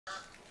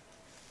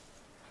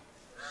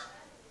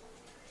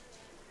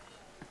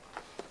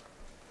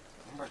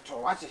better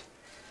what?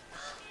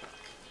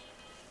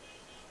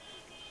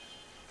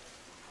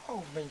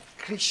 Oh my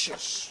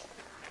gracious!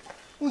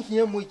 We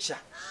hear mucha.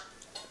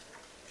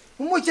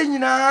 Mucha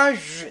in our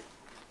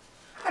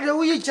I don't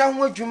know young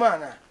what you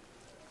man.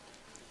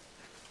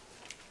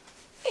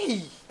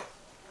 Hey,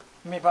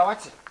 me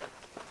what?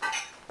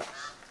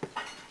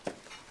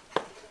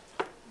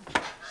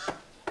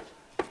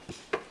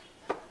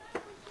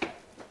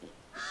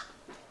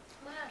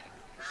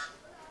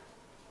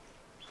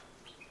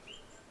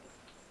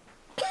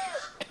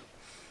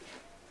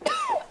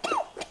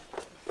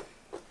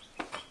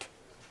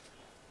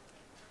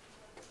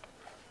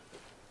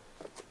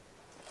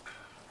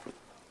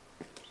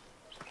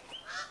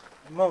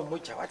 Mom,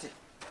 mucha what?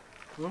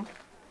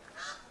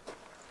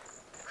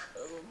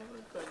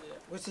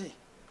 What's he?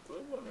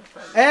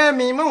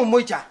 Me, Mom,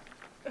 mucha.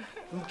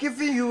 I'm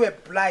giving you a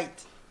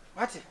blight.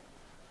 What?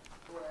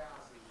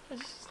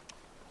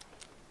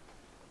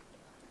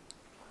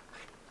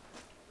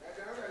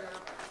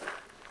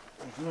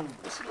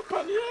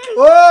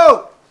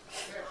 Oh!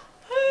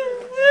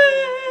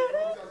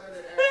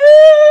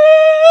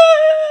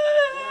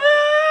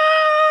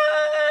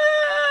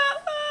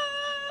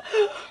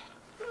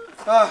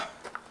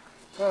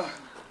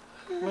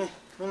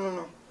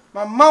 No.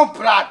 My mouth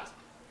blood.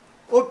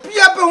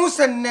 Opia be who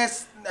say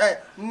nest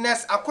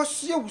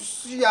akosia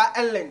usia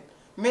Ellen.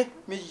 Me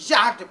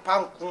yard the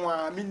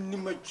pankwa, me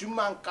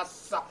nimajuma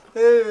nkasa.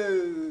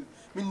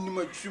 Me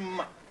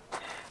nimajuma.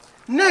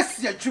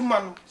 Nest ya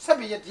juman,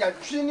 sabi ye dia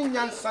twini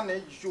nyansa na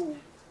jo.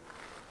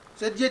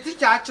 Se die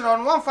teacher akere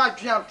on one fa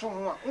dwan to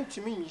ho a,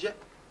 untimi nje.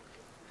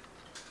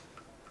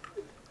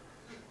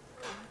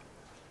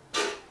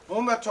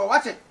 Ometo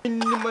wate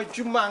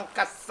minimajuma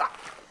nkasa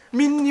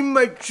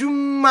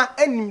minimajuma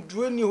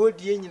animduro ni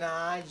hodie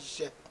nyina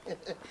ahye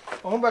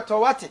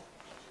ometo wate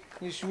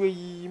nisuwe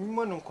yi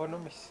mmonu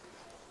economics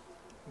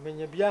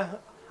menya bia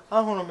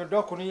ahono me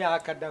doko no ya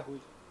akada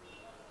hoyi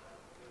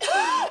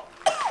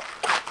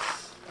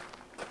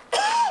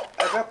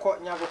ebeko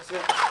nyabose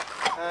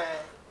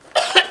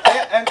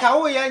enka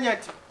wo ya nya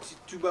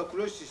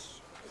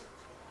tuberculosis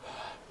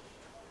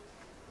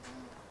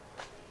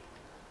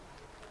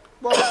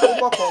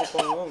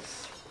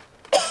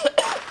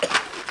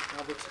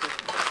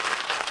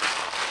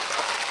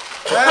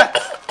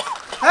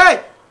Hey!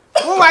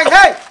 Oh my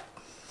hey!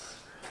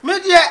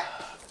 Media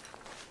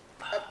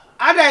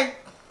Adai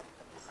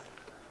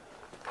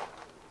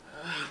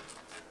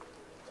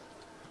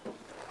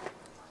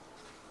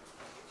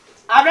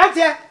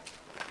Abrante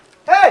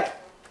Hey!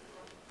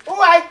 Oh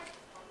my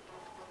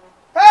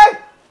Hey!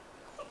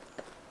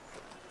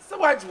 So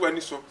what do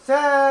you so?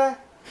 Sir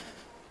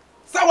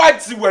So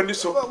what do you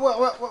so?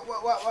 What?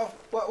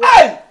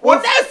 Hey!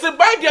 What else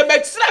by the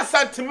Mexra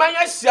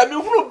Santimaya Siami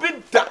who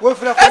been that?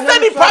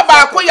 Any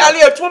papa,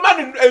 Koyali, a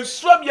woman and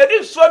swam, you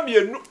didn't swam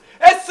you.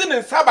 Esin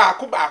and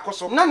Sabakuba,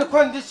 so none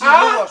condition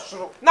was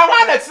now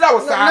one that's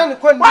was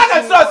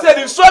said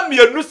in swam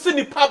you, no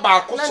silly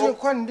papa,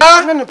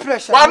 none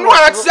pressure. One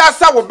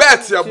Asa will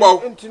bet you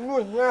about.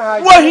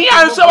 Well, he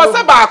answered was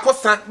about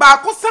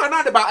Bacosan,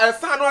 not about a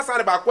son or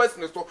son about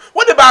question. So,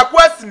 what about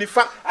question if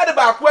I had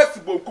about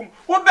question bokum?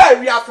 What bad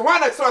we have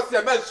one that saw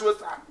the man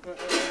suicide?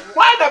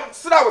 Why the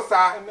slow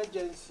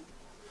Emergency.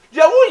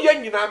 You won't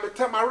yen you know,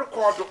 tell my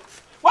record.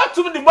 What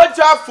to the much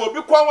for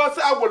because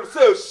I will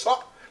say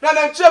so. Now,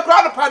 check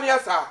out the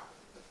paniasa.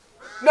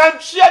 Now,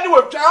 she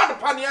anyway, check out the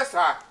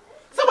paniasa.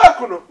 So, I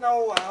couldn't.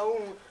 No,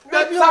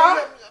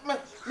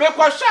 Make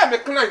what share my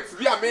clients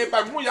be made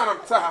by Muyan.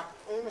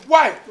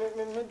 Why?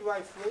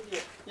 Midwife,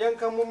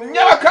 young woman,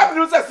 Never come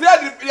to say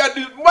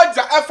the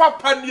Moja Alpha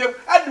Panium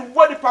and the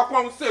body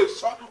Papa says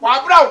so.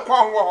 Why brown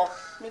corn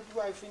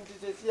midwife into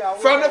the sea.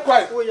 Found it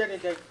quite.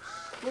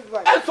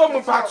 Midwife. And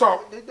some parts of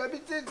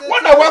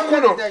what I want to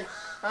know.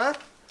 Huh?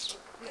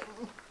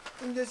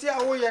 In the sea,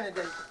 oh, any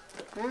day.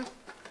 1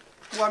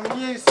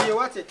 year, see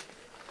what it?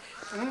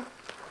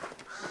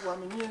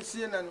 1 year,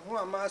 see, and who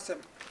am I?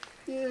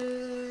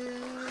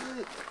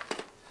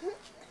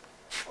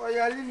 Oh,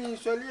 yeah, Lily,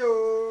 Solio.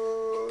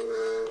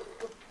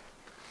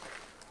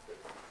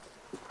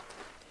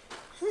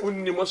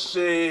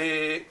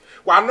 Unimose.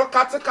 Why no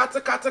cat.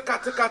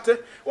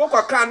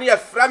 What can you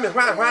frame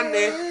one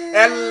day?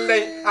 And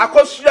I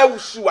could share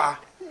Usua.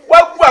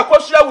 What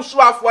could share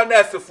Usua for an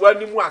essay for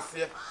any more? I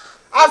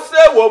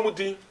say,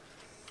 Womudi.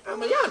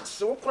 I'm a young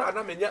so proud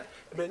of me,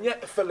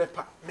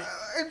 Philippa.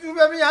 It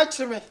will be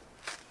actually.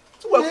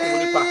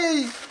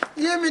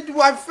 Ye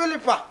midwife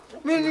Philippa.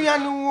 Me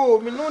no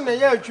me no na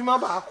ya adwuma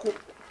baako.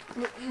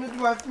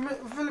 Midwife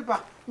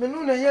Philippa. Me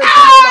no na ya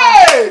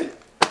adwuma.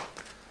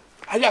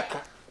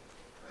 Ayaka.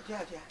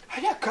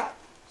 Ayaka.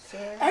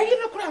 Ayi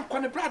no kura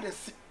nkwane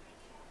brothers.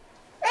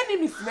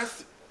 Enemies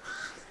mercy.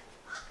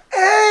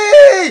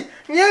 Hey!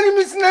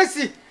 Enemies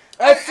mercy.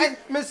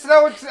 Miss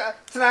Road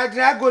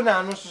Dragon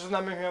no so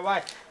na me hwe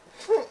why.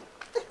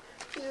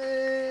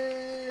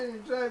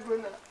 Dragon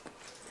na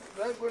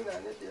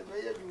dey be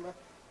adwuma.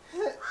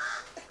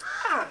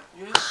 Ah,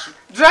 yes.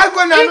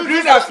 Dragon na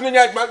breeders me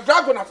nyadma,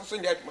 dragon na so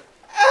nyadma.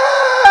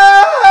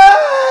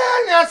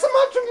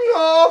 asama to me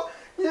oh.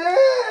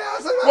 Yeah,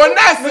 asama. Won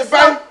nurse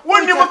ban,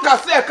 won ni mo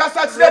kase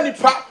kasa kire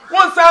nipa.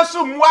 Won san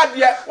so mu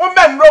ade, won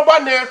men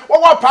robone,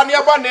 won wa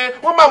pane bone,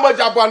 won ma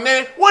moja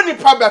bone, won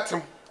nipa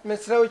betem.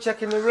 Mesra we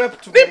check in the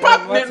rep to. Nipa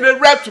the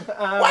rep to.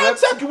 Why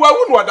check wa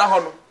wu no da ho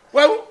no.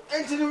 Well,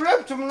 enti the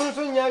rep to no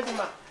so nya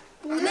adwuma.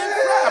 Police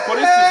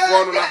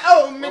for no na.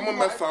 Oh,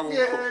 me fa wo.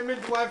 Yeah,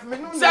 midwife me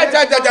no. Say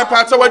jaja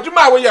pa so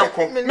wadwuma wo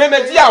yenko. Me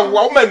medi awo,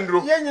 wo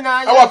manro.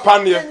 Awa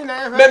pane.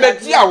 Me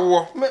medi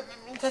awo.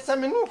 Tesa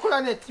me no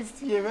kura na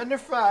tifie we ne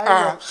fa.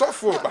 Ah, so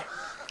fo ba.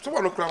 So wo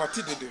no kura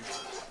mati dede.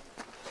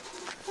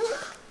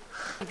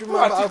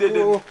 Adwuma mati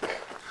dede.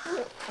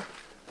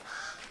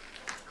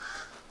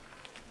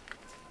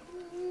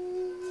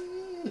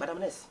 Madam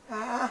Ness.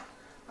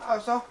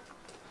 Also.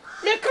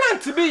 Me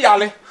can't be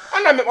yale.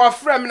 Ana me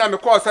ofre me na me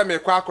call say me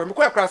kwa akọ. Me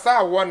kwa kra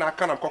sa wo na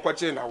aka na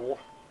kokọje na wo.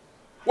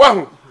 Wa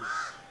hu.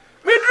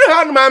 Me dru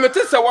ha no ma me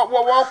te se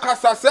wo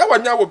kasa se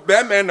wanya wo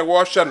be me na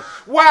wo hwe no.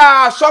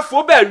 Wa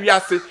sofo ba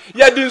wiase.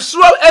 Ye di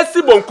nsuo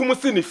asi bonkum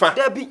si nifa.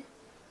 Da bi.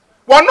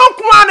 Wono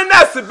kwa ne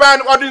na asi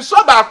ban o di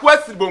nsuo ba akọ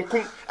asi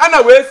bonkum.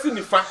 Ana we asi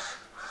nifa.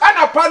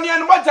 Ana panie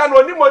no moja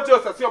no ni moja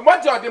osase.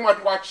 Moja ode mo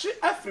de wa hwe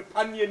afri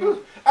panie ni.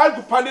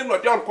 Agu panie no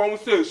de on kon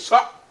se so.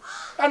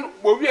 And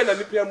we are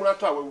not paying more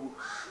to our wood.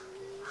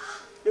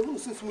 The woman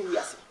since me,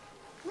 yes.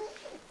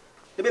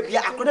 The baby,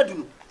 I couldn't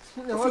do.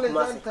 The whole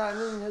time,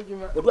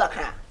 you do a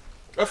cry.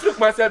 A flick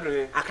myself,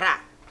 a cry.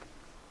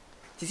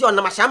 Tis on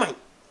the Mashamai.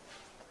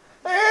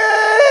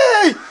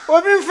 Hey,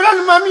 what be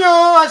friend, mammy?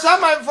 Oh, I saw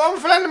my phone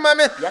friend,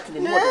 mammy. Yet in the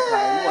morning.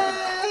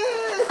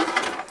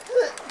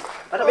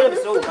 I don't know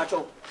so much.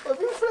 What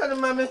be friend,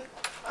 mammy?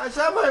 I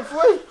saw my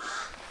phone.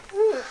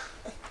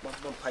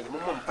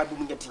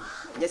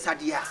 Yes, I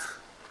did.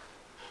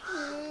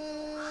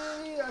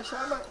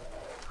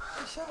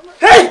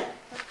 Hey!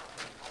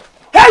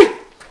 Hey!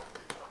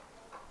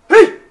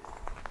 Hey!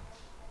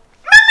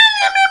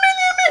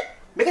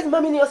 Because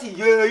mommy knows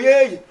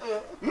yeah.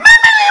 Mommy!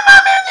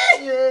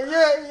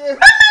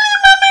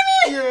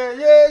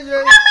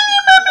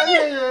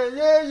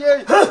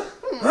 Yeah.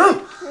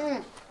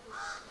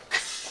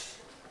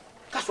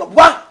 That's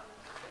what?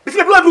 If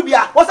you do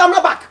Rubia, what's I'm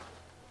not back?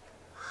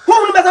 Who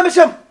will make a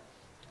mission?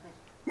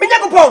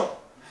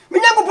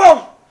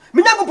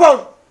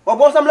 Minyago or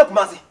boss I'm not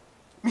massy.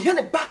 Me hand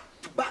it back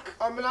to back.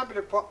 I'm not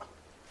the pot.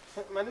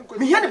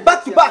 Me hand it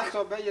back to back.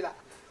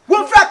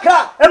 One flat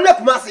car, I'm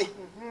not massy.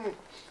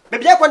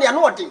 Baby, I want to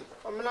know what thing.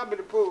 I'm not the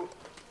pool.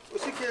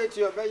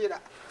 Security your baby.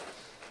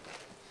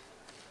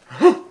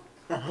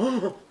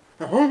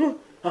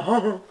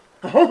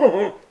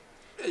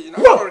 You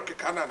know,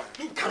 Canada.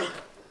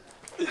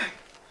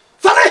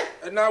 Sorry!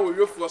 And now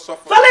we're for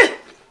suffer. Sorry!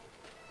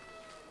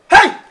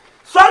 Hey!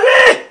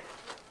 Sorry!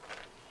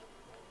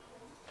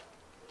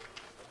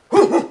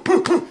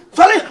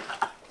 Sorry!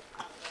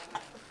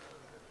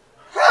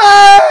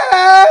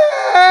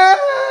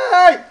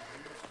 Hey!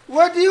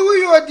 What do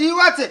you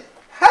want it?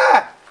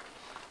 Ha!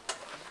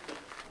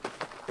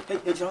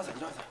 Hey, Johnson.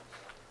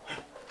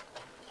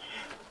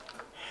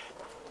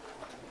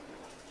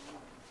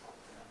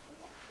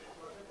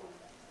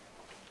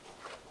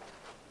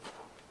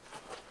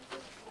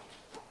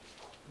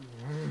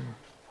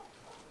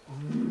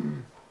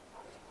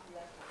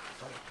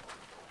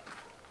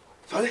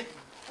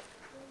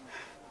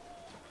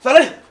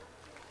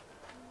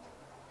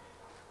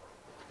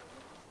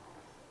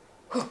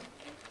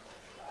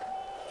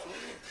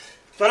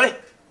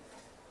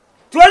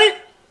 Sorry.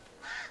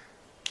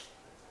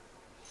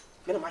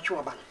 Get a match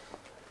over.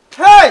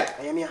 Hey!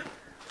 I am here.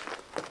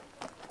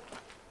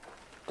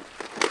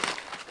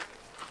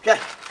 Okay.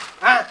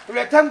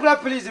 Rectangular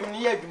police in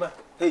Yajuma.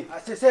 Hey, I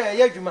say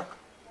Yajuma.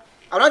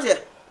 I'm not here.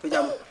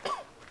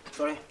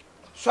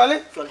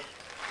 Sorry.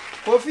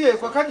 Coffee,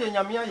 Kokadi, and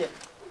Yamia.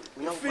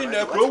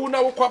 Fina, go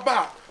now,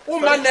 Quaba. Oh,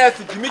 my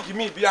nurse,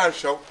 Jimmy, be on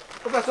show.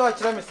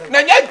 Now,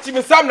 yet,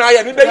 Jimmy Sam, I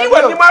am the you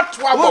and my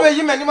trouble.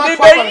 You and my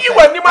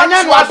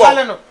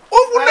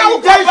oh, now,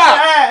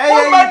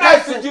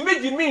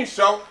 Jimmy,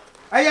 show.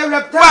 I am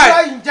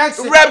reptile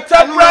injection.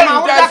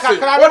 Reptile injection.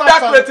 What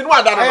that in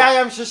what I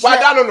am she. Why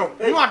don't know?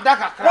 You are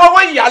dark. Oh,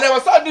 when you are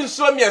so didn't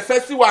show me a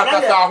sexy one.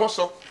 That's our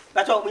hustle.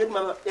 That's all we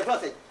have.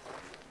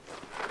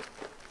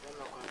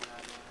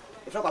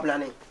 If I'm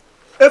planning.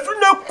 If you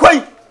know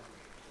quite,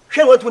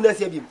 she went to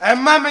see him.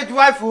 And mammy,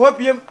 wife, hope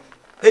him.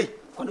 Hey,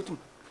 come to.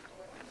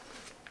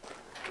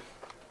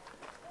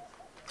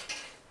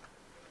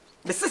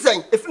 The sister,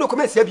 if you know,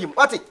 come and see him.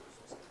 What it?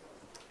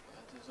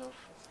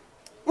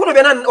 Who have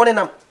been on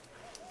him?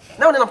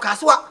 Now, I'm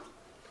Kaswa.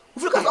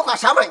 If you can talk, I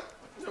shall make.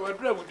 So I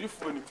drew with you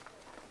for him.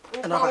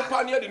 And I'm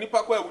pioneer the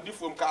Nipaqua with you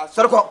from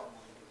Castle. Circle.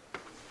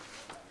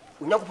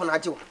 We never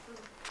put you.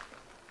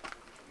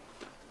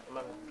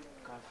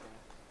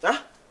 Huh?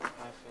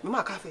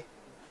 Mama coffee.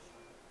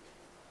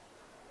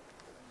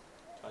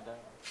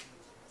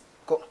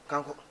 Go,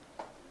 can't go.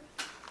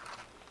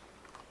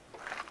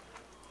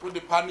 Put the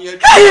pioneer.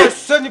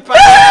 Sonny Parry.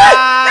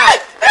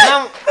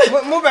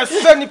 Move a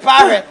Sonny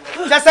Parry.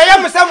 Just I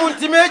am some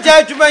ultimate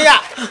judgment.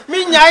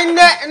 Me, I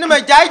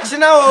never judge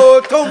now.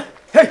 Tom.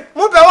 Hey,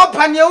 mo be wo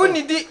panie wo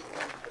ni di.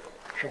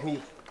 Hwe.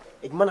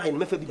 Ejuma na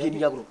me fa bi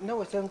ni agro. Na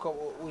wo sen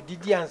ko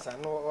odidi ansa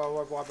no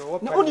wo be wo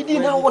Na odidi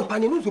na wo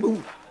panie no so be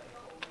wu.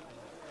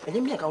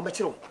 Enye mi aka wo be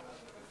kire wo.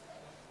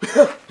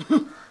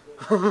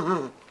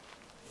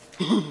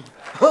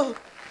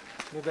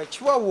 Me be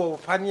chiwa wo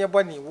panie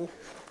boni wo.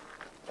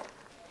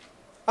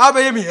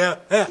 Abaye mi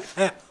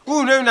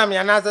wu no na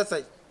me na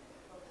sesai.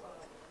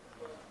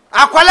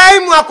 Akwalai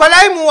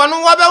mu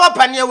wono wo be wo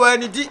panie wo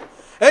ani di.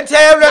 Enti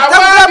every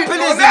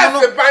please no.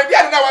 Ban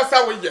dia na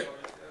wasa wo ye.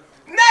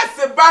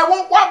 Nurse by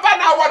one ba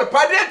na wo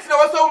padent na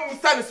wasa wo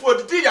musa so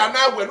didi ya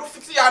na wo no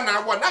fiti ya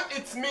na wo. That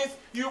it means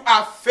you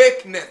are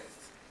fakeness.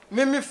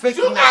 Mimi fakeness.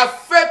 You are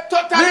fake,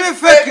 totally Mimi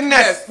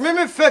fakeness.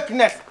 Mimi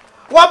fakeness.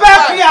 Wo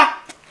ba kia?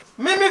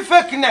 Mimi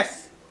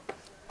fakeness.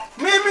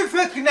 Mimi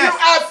fakeness. You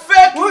are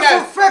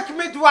fakeness. Who's fake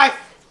midwife?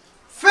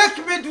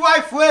 Fake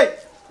midwife way.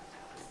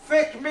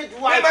 Fake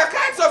midwife. I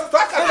can't just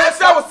talk about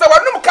say we say we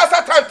no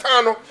kasa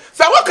tantano.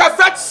 Say we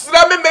kasa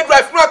sira me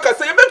midwife no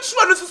kasa. You make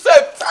sure no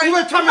say. You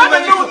will tell me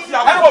when you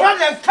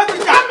problem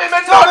coming down.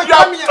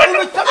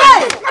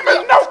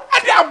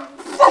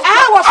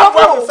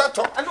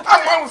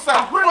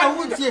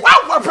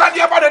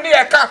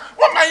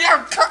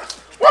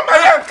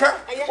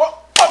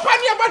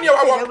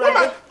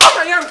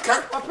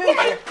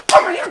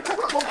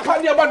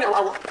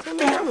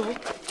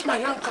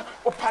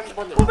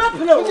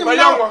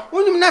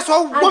 Unim na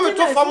so wo me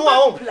to famu a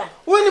on.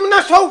 Unim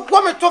na so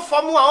wo me to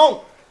famu a on.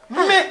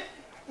 Me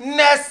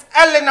nes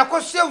ele na ko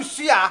se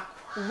usua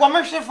wo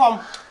me hwe fam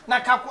na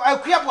ka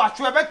akua bo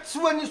atwo e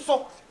betiwani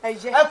so.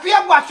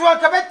 Akua bo atwo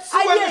ka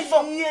betiwani so.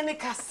 Aye ne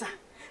kasa.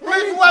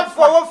 Me wa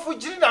for wo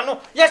fujiri na no.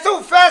 Yes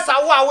wo first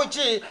awo a wo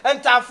chi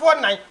entafo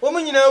nan. Wo mu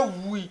nyina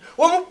wui.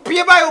 Wo mu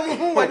pie ba wo mu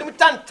hu wani mu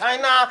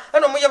tantan na e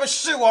no mo ye be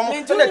hye wo mo.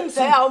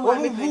 Wo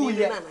mu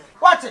wui.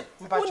 What?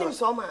 Unim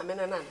so ma me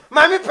na nana.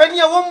 Mami pani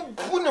e wo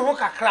mbu ne ho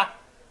kakra.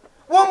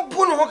 Wo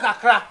mbu ne ho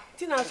kakra.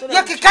 Tina so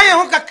Ye keka ye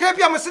ho kakra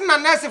bia mo se na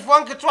nurse fo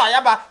nketo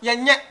ayaba ye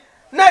nye.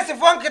 Nurse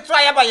fo nketo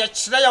ayaba ye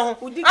kire ye ho.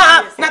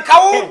 Ah, na ka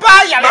wo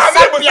ba ya le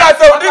sabia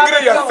so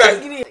degree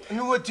yourself.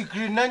 No what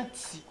degree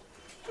 90.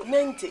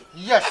 90.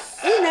 Yes.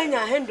 Ina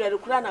nya 100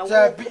 kura na wo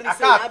Sabi, say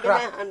aka abi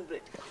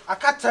 100.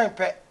 Aka time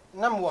pe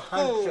na mo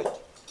 100.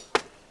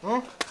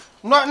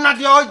 No na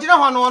de o gire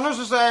ho no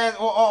so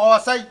o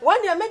say.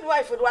 One your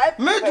midwife do I?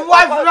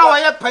 Midwife na wo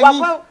ye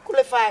pani.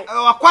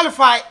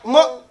 Qualify.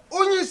 Mo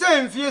onyi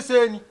se mfie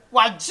se ni.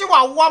 Waji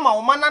wa wo ma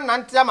wo mana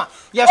nante ama.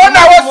 Yes.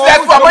 Ona wo se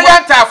for mo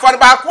yanta for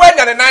ba ko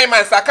anya 9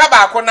 months aka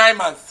ba ko 9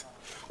 months.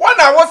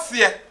 Ona wo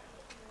se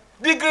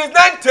degree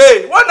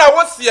 90. Ona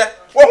wo se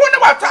wo hu ne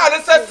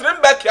watale se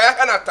srimba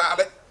kia na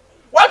tale.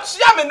 What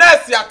chia me na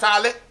si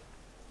atale.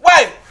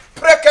 Why?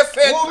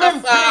 Prekese. Wo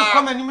me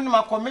come ani me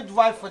ma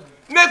midwife for.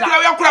 Ne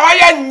kura wa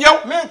ya nyew.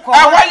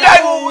 Wa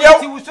ya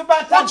nyew. Uja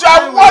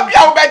wo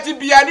bia wo be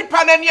bia ni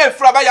pa na ni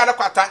afra ba ya ne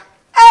kwata.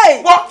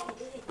 Hey. Wo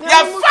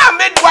ya fa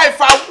midwife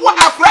wo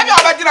akura bia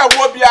ba gina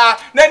wo bia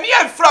na ni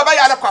afra ba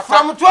ya ne kwata.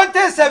 From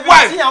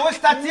 2017 I was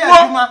starting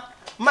aduma.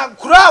 Ma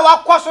kura wa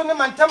kwaso ne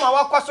mantama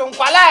wa kwaso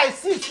nkwala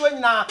esi so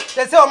nyina.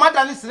 They say o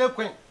madani sire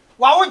queen.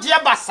 Wa wo je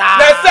basa.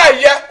 They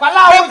say ye.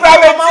 Kwala wo ti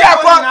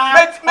akwa.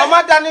 O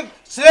madani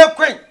sire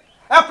queen.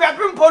 Akwa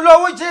pimpolo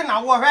wo je na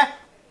wo hwe.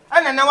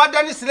 Ana na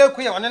wadani sire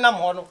queen one na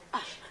mo no.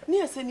 Ni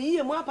ese ni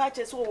ye mo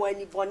apache so wo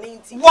ani bone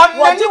nti.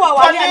 Woji wa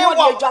wale ani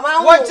wo dwama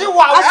ho. Woji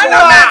wa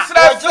ana na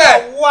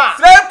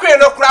sire queen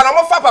no kura no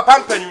mo fa papa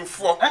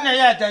mpanyimfo. Ana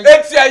ye dan.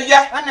 Eti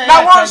ye.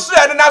 Na won so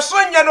ye na so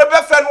nye no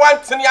be fe no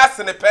antene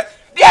asene pe.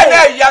 Dia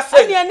na ya se.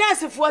 Ani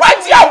nurse fo.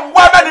 Wati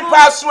awa ma ni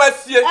pa so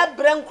asie.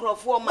 Ebre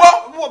nkrofo ma.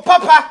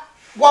 Papa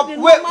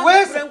we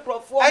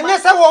anya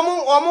se wo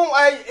mu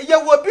ye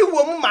wo bi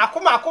wo mu mako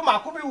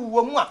bi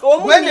wo mu a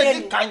we na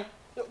di kan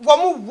wo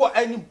mu wo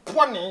ani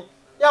bone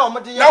ya wo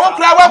me de na wo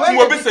kura wa kum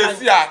obi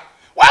sesi a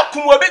wa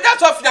kum obi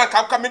that of yan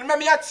ka me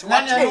me ati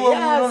wa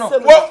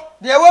wo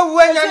de wo wu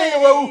anya ni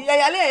wo wu ya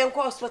yale ye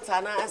nko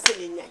hospital na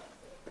aseli nya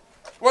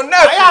wo na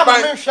fi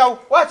ban me hwaw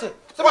what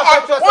so ma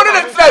ka to wo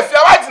ne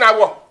trafia wa gina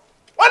wo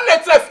won ne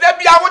trafia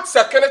bia wo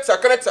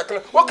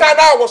tekene wo ka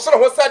na wo soro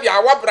ho sadi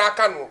a wa bra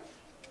aka no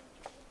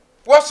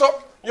wo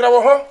so yira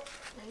wo ho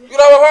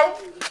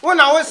wo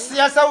na wo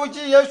siasa wo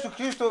ji Yesu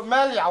Kristo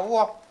meli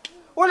awo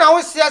wo na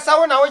wo siasa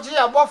wo na wo ji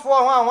abofo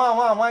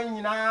ho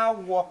nyina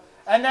wo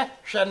ene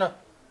hwe no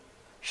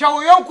hwe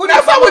wo yonku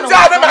na fa wo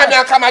ja de ma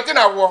nya kama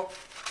gina wo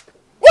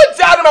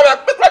ja de ma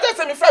me project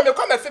se mi fra me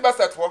come fi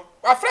baset wo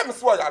wa fra me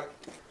so yare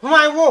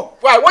why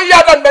wo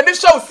ya dan me ni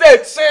show say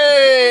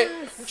chi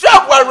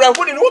job wa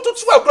rehu ni wo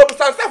tutu akro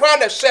busan se hwa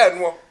na share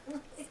no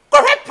ko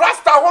he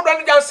plaster hodro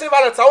ni jan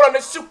silver ta wo na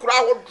sikura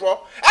hodro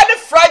any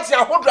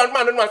fragile hodro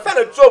man no say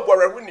na job wa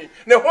rehu ni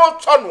ne ho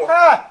to no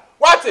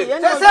what it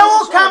say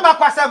wo kan ba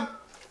kwasam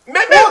me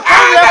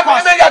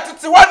ya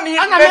titi wani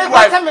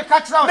midwife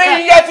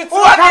me ya titi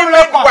wani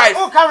midwife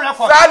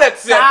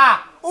sanete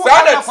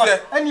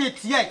ani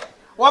etie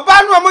wo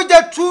ba no mo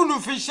ja tu no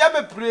fi hye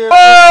bepre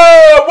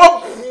wo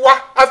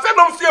bua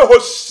afenom fi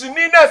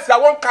hoshini na sia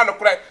won kan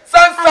krai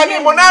sansani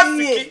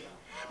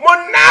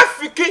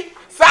monafiki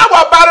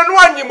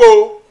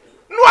anyimo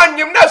no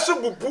anyim na so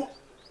bubu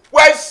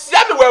wa sia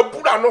me wa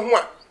bura no ho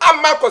a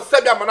amma ko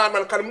sabi amana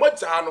man kan mo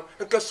ja no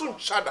nke so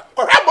nchada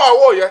ko hweba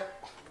wo ye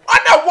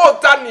ona wo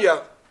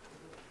Daniel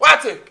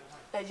what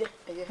Eje.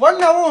 Wọ́n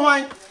na wo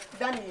hwan.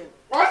 Daniel.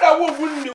 ona wo wunni